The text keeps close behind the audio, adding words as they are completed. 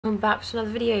Welcome back to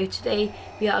another video. Today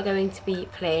we are going to be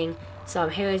playing some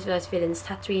Heroes vs Villains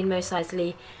Tatooine most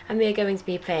likely, and we are going to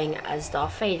be playing as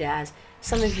Darth Vader. As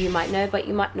some of you might know, but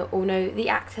you might not all know, the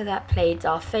actor that played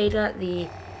Darth Vader,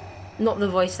 not the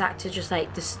voice actor, just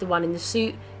like this, the one in the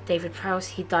suit, David Prowse,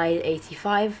 he died at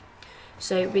 85.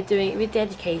 So we're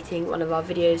dedicating one of our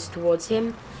videos towards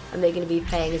him, and we're going to be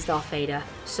playing as Darth Vader.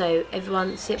 So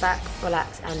everyone sit back,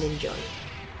 relax and enjoy.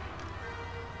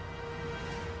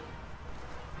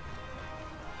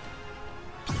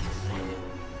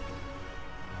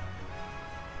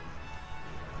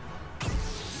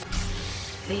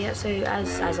 But yeah, so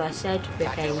as I said,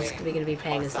 we're going to be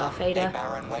playing as Darth Vader.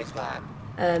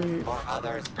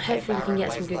 Hopefully we can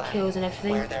get some good kills and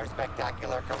everything. Oh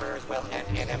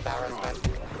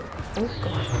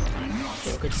god, not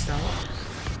a good start.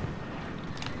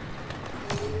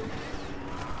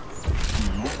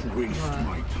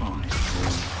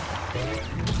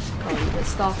 God, let's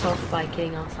start off by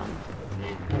killing our son.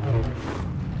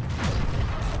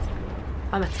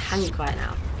 I'm a tank right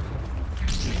now.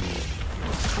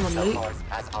 Come on, Luke. Force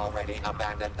has already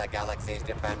abandoned the galaxy's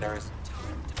defenders.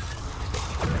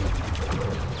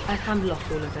 I can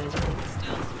block all of those things.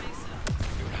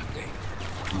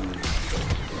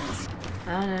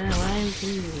 I don't know why I'm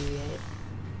doing it.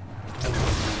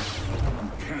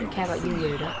 I don't care about you,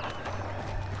 Yoda.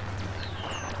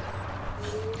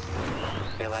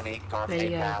 Villainy carves a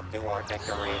path toward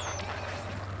victory.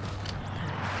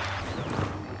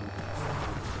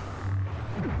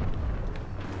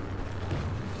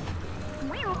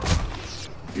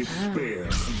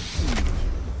 Despair.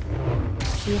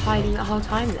 So you're hiding the whole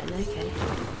time then? Okay.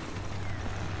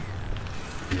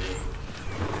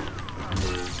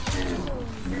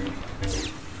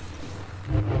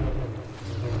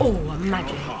 Oh,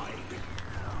 imagine.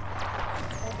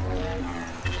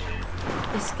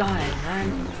 This guy,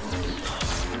 man.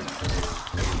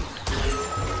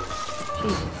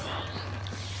 Jesus.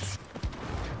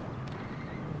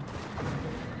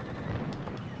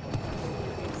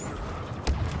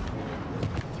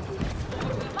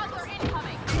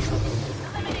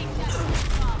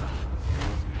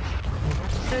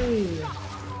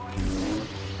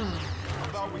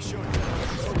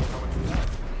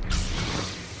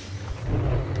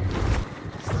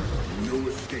 No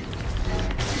escape.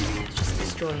 Just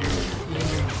destroying it.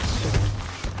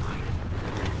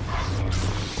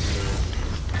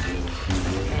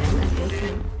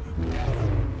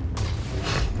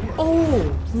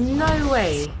 Oh, no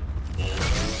way.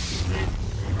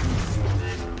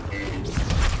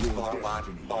 4-1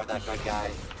 for the good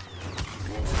guys.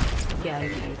 Yeah,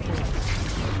 okay.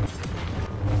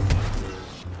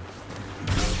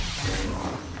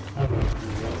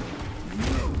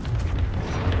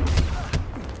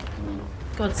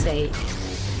 God's sake.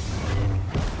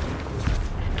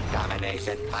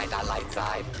 Domination by the light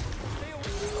side.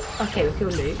 Okay, we'll kill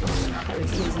Luke. That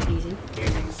was easy peasy.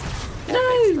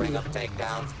 No! String of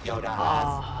takedowns Yoda has.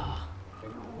 Oh.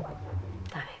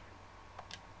 Damn it.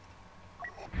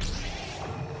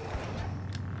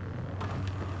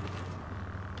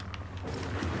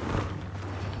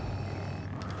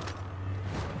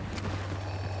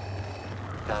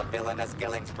 The villainous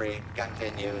killing spree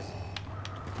continues.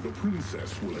 The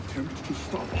princess will attempt to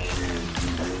stop us.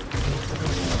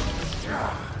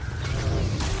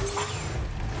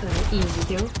 Easy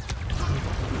kill.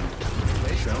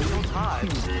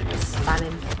 Span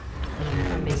him.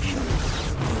 And make sure.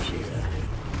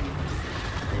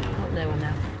 Not no one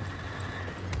now.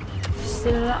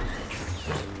 Still alive.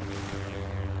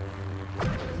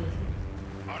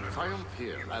 Triumph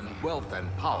here, and wealth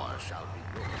and power shall be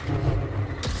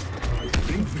yours. I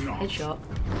think not. Headshot.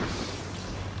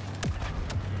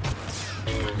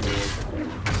 The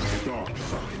dark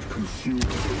side consumes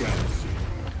the galaxy.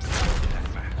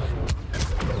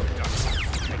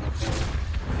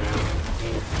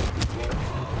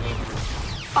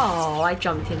 Oh, I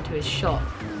jumped into his shot.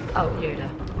 Oh, Yoda.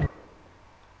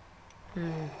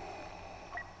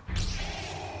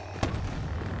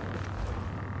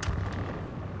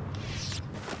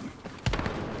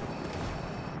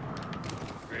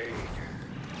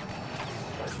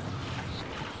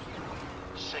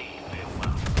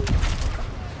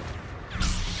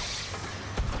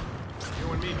 You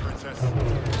and me, princess.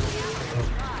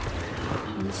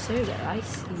 And Soda, I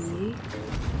see you.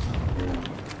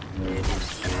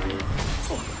 Just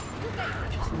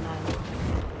none.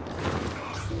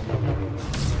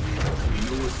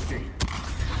 No escape.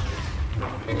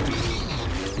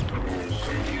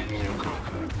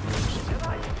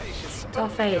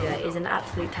 Darth Vader is an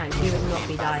absolute tank. He would not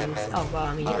be dying. Oh well,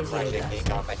 I mean it is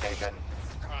Yoda.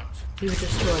 So. He would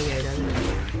destroy Yoda.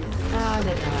 I don't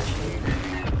know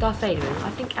actually. Darth Vader, I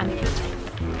think Anakin.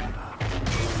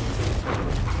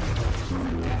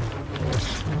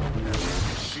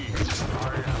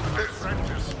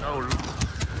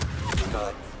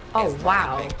 Good. Oh It's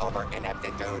wow. triumphing over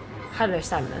ineptitude. Had no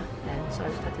stamina then, so I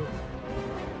just had to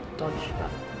dodge.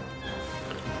 But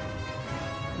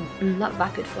that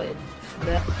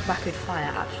backward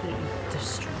fire absolutely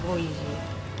destroys you.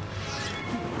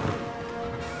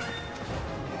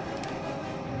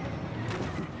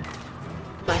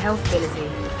 My health ability.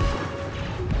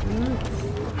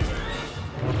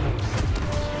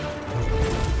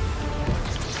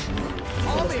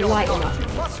 It's lighting up. You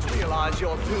must realize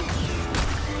your doom.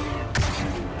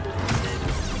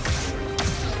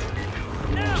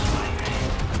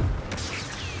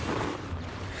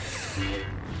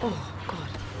 Oh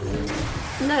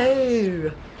god.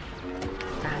 No!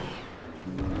 Die.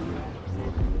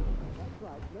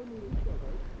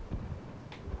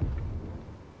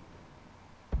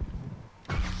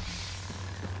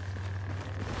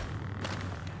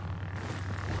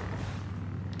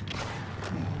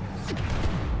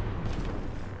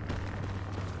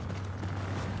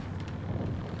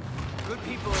 Good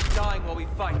people are dying while we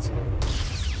fight.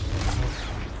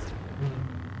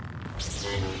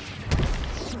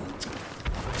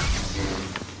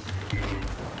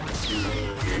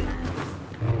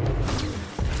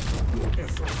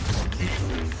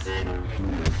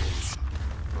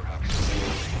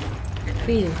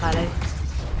 Feeding Kylo.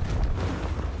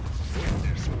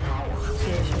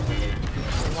 Seriously.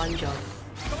 One job.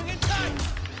 Going inside.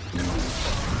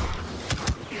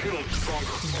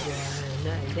 Yeah,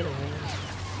 no, get away.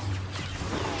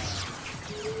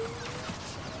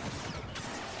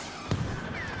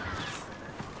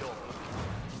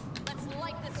 Let's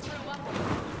light this room up.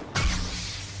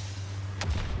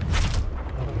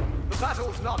 The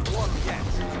battle's not won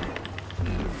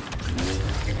yet.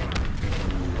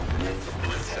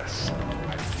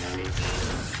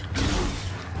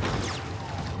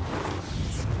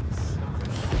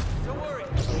 Don't worry.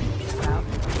 Wow.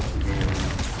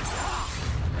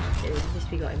 At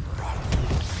least we got him.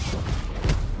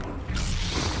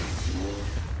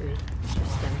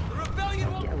 Just The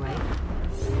rebellion will. get away.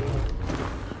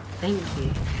 Thank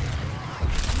you.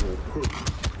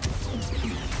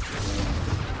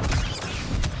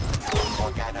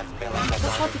 Organa's villain It's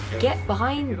not hard to get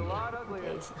behind me.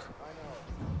 Please.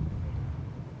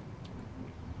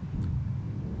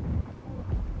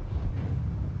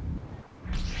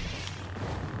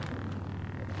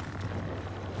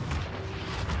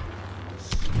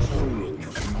 Solo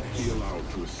cannot be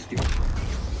allowed to escape.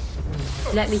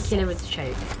 Let me kill him with the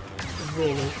choke.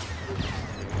 Really.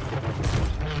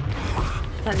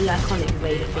 That's the iconic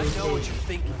Vader I thing know to what do. you're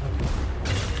thinking.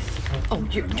 Oh,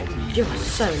 you're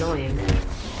so annoying.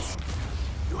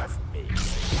 You have made a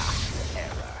vast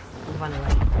error. Run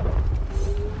away.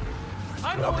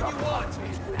 I know what you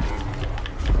want.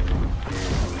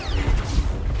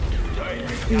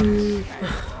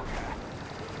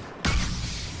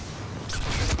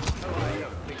 Oh, I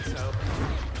don't think so.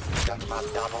 just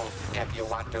must double if you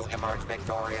want to emerge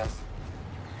victorious.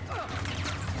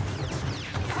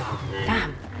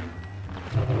 Damn.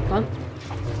 Come on.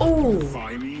 Oh.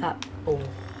 Defy me? That. Oh.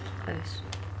 Close.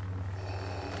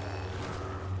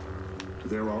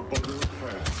 There are other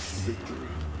paths to victory.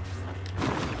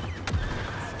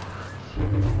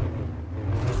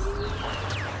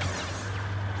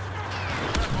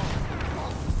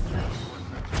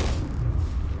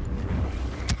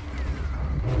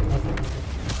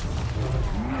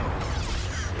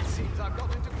 It seems I've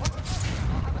got into quite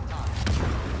I'll have a time.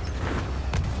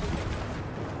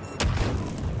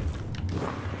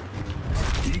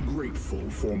 Be grateful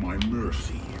for my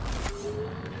mercy.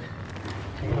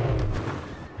 You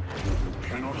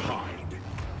cannot hide.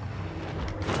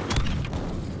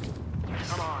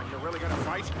 Come on, you're really gonna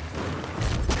fight?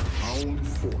 How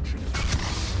unfortunate.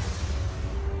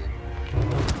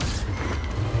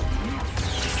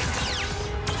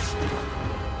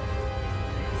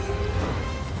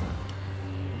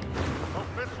 Hope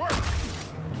this works.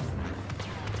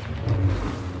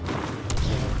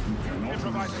 You cannot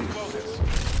Improvising resist. focus.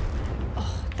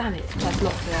 Oh, damn it. That's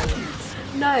blocked the earlier.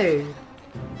 No.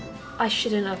 I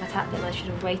shouldn't have attacked him. I should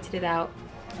have waited it out.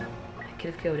 I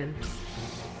could have killed him.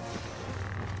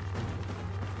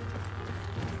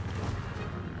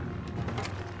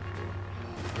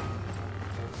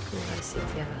 We'll go sit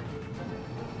together.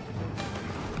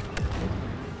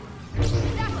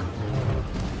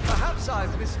 Perhaps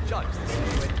I've misjudged this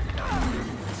situation.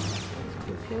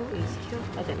 Cool kill, easy kill.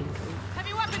 I don't even kill.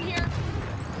 Heavy weapon here.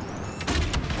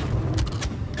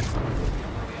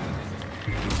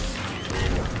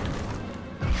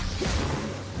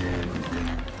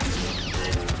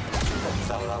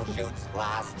 solo shoots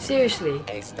last. Seriously,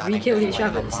 A we stunning killed each display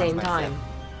other of at the same marksmanship time.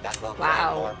 that will Wow.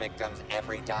 kill more victims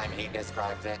every time he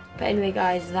describes it. But anyway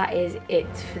guys, that is it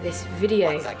for this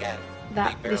video. Once again,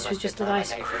 This was just a nice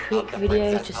determination quick of the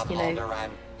video, Princess just of you know, Alderaan to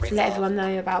let resolves. everyone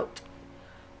know about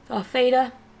Darth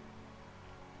Vader.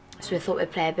 So I thought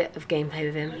we'd play a bit of gameplay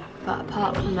with him. But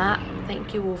apart from that,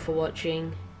 thank you all for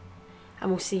watching, and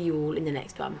we'll see you all in the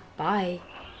next one. Bye.